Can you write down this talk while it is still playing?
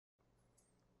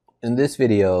In this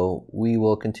video, we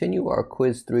will continue our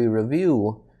Quiz 3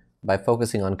 review by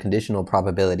focusing on conditional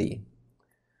probability.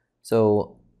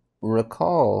 So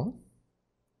recall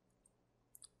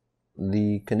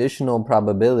the conditional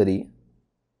probability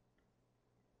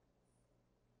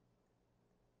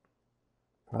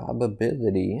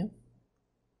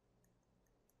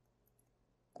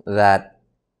that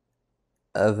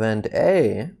event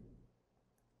A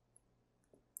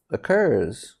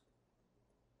occurs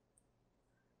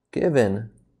given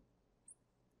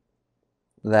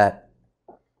that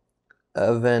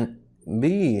event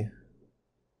B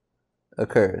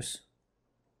occurs.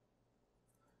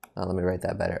 Now let me write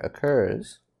that better.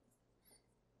 Occurs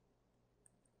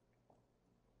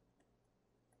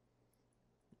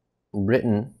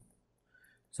written,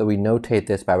 so we notate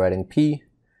this by writing P,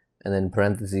 and then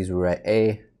parentheses we write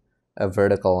A, a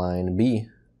vertical line B.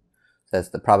 So that's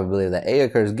the probability that A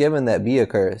occurs given that B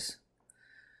occurs.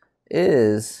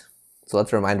 So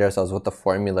let's remind ourselves what the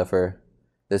formula for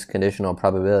this conditional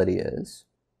probability is.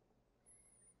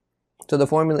 So the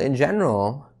formula in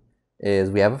general is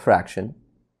we have a fraction,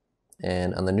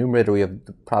 and on the numerator we have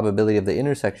the probability of the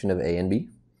intersection of A and B.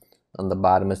 On the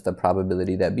bottom is the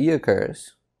probability that B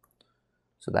occurs.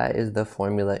 So that is the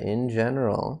formula in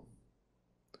general.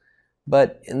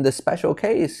 But in the special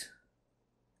case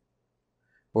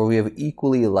where we have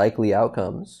equally likely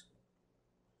outcomes,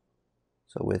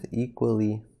 so with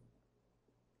equally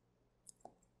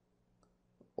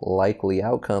likely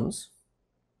outcomes,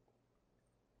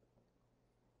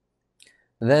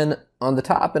 then on the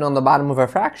top and on the bottom of our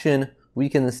fraction, we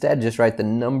can instead just write the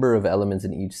number of elements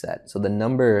in each set. So the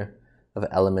number of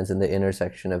elements in the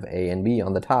intersection of A and B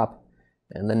on the top,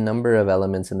 and the number of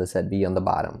elements in the set B on the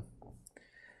bottom.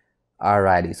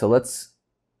 Alrighty, so let's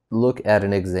look at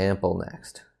an example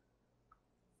next.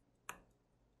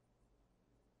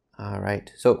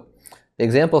 Alright, so the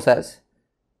example says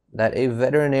that a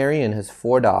veterinarian has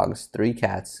 4 dogs, 3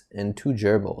 cats, and 2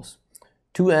 gerbils.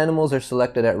 2 animals are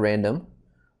selected at random.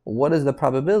 What is the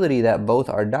probability that both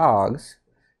are dogs,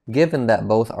 given that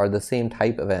both are the same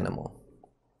type of animal?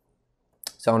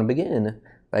 So I want to begin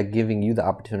by giving you the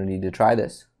opportunity to try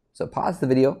this. So pause the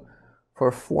video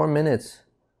for 4 minutes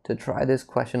to try this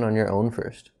question on your own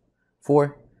first.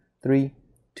 4, 3,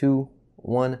 2,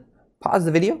 1. Pause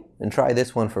the video and try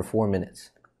this one for 4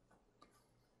 minutes.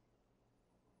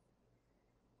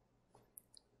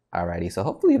 Alrighty, so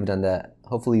hopefully you've done that.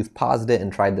 Hopefully you've paused it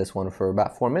and tried this one for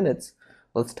about 4 minutes.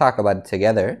 Let's talk about it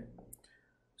together.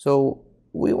 So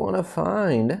we want to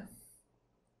find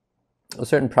a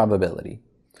certain probability.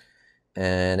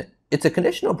 And it's a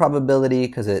conditional probability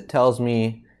because it tells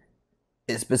me,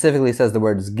 it specifically says the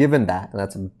words given that, and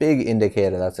that's a big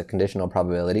indicator that's a conditional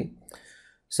probability.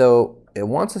 So it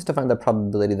wants us to find the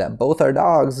probability that both are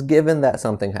dogs given that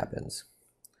something happens.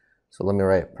 So let me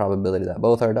write probability that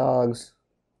both are dogs,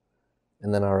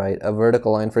 and then I'll write a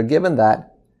vertical line for given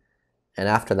that, and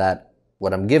after that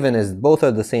what I'm given is both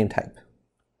are the same type.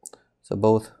 So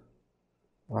both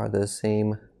are the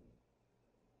same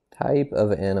type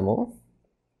of animal.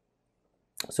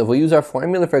 So if we use our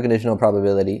formula for conditional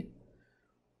probability,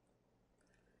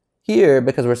 here,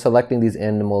 because we're selecting these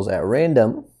animals at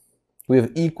random, we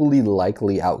have equally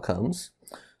likely outcomes.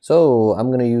 So I'm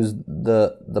going to use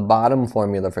the bottom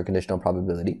formula for conditional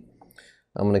probability.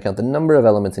 I'm going to count the number of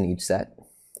elements in each set.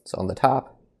 So on the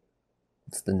top,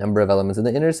 it's the number of elements in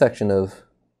the intersection of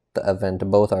the event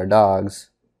both are dogs,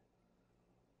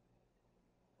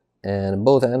 and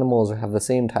both animals have the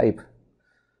same type.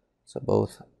 So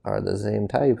both are the same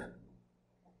type.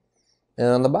 And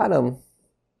on the bottom,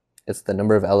 it's the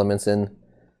number of elements in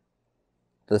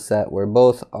the set where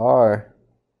both are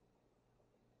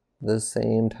the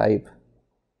same type.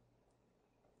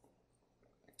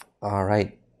 All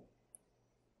right.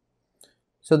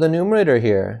 So the numerator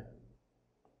here,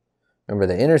 remember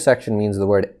the intersection means the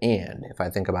word and, if I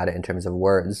think about it in terms of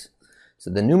words. So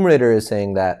the numerator is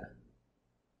saying that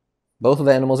both of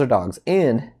the animals are dogs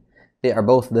and they are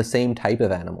both the same type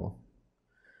of animal.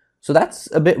 So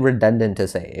that's a bit redundant to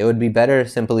say. It would be better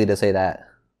simply to say that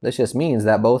this just means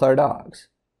that both are dogs.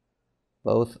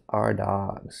 Both are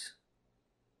dogs.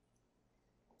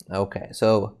 Okay,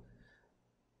 so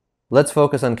let's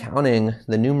focus on counting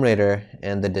the numerator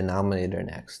and the denominator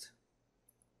next.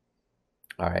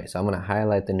 Alright, so I'm going to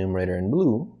highlight the numerator in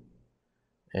blue,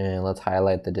 and let's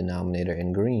highlight the denominator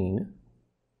in green.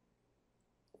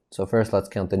 So first let's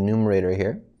count the numerator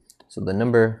here. So the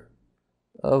number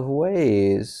of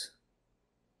ways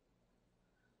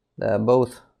that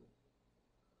both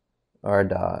are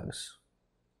dogs.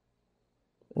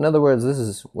 In other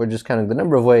words, we're just counting the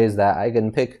number of ways that I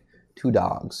can pick 2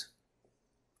 dogs.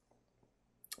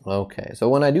 Okay, so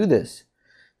when I do this,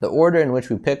 the order in which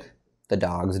we pick the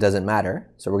dogs doesn't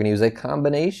matter. So we're going to use a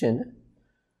combination.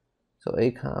 So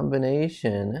a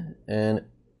combination, and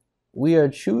we are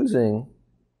choosing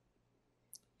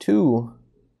 2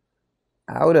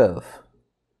 out of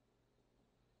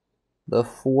the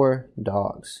 4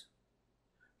 dogs.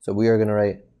 So we are going to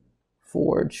write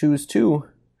 4, choose 2,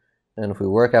 and if we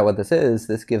work out what this is,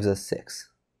 this gives us 6.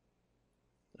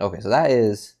 Okay, so that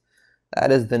is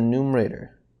the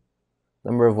numerator.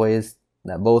 Number of ways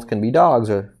that both can be dogs,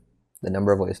 or the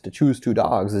number of ways to choose 2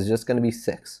 dogs, is just going to be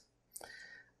 6.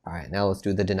 All right, now let's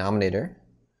do the denominator.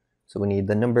 So we need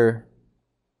the number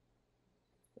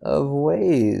of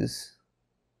ways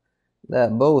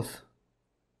that both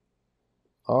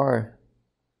are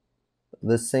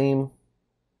the same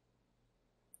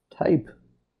type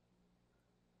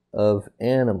of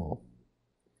animal.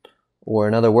 Or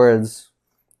in other words,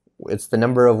 it's the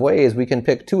number of ways we can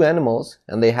pick 2 animals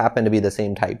and they happen to be the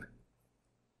same type.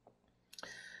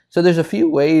 So there's a few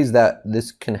ways that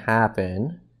this can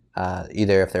happen,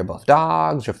 either if they're both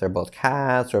dogs, or if they're both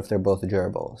cats, or if they're both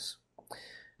gerbils.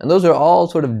 And those are all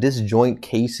sort of disjoint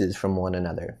cases from one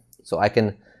another. So I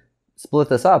can split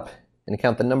this up and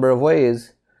count the number of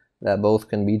ways that both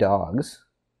can be dogs,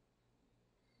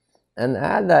 and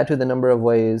add that to the number of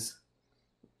ways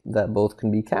that both can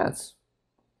be cats,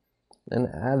 and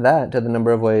add that to the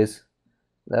number of ways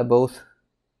that both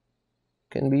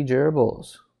can be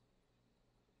gerbils.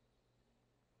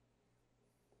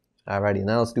 Alrighty,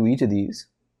 now let's do each of these.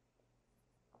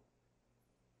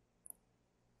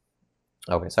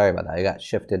 Okay, sorry about that. I got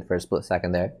shifted for a split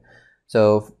second there.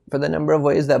 So for the number of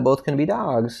ways that both can be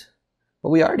dogs,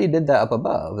 well, we already did that up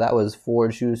above. That was 4,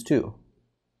 choose 2.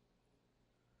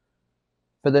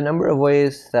 For the number of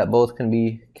ways that both can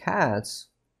be cats,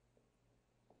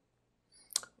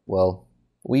 well,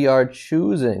 we are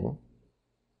choosing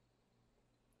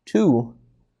 2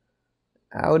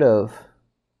 out of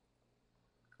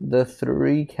the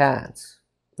 3 cats.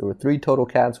 There were 3 total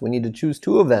cats. We need to choose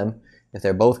 2 of them if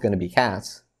they're both going to be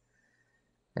cats.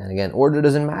 And again, order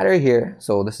doesn't matter here,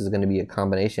 so this is going to be a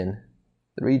combination.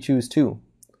 3, choose 2.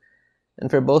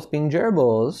 And for both being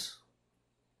gerbils,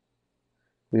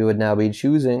 we would now be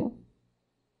choosing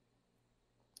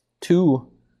 2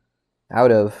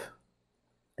 out of,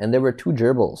 and there were 2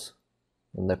 gerbils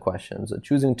in the question. So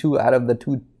choosing 2 out of the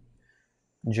 2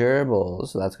 gerbils,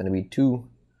 so that's going to be 2,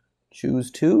 choose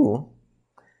 2.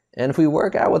 And if we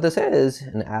work out what this is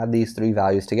and add these 3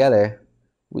 values together,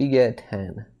 we get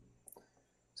 10.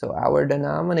 So our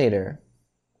denominator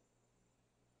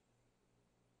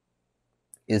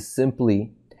is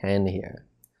simply 10 here.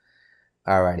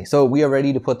 Alrighty, so we are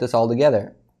ready to put this all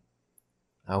together.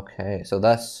 Okay, so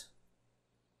thus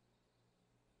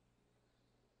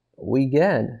we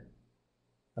get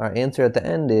our answer at the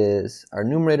end is, our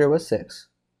numerator was 6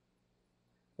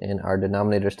 and our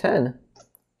denominator is 10.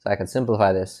 So I can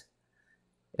simplify this.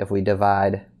 If we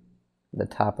divide the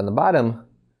top and the bottom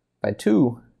by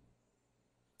 2,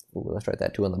 let's write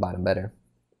that 2 on the bottom better.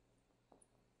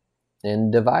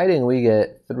 In dividing, we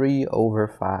get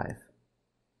 3/5.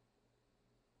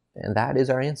 And that is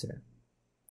our answer.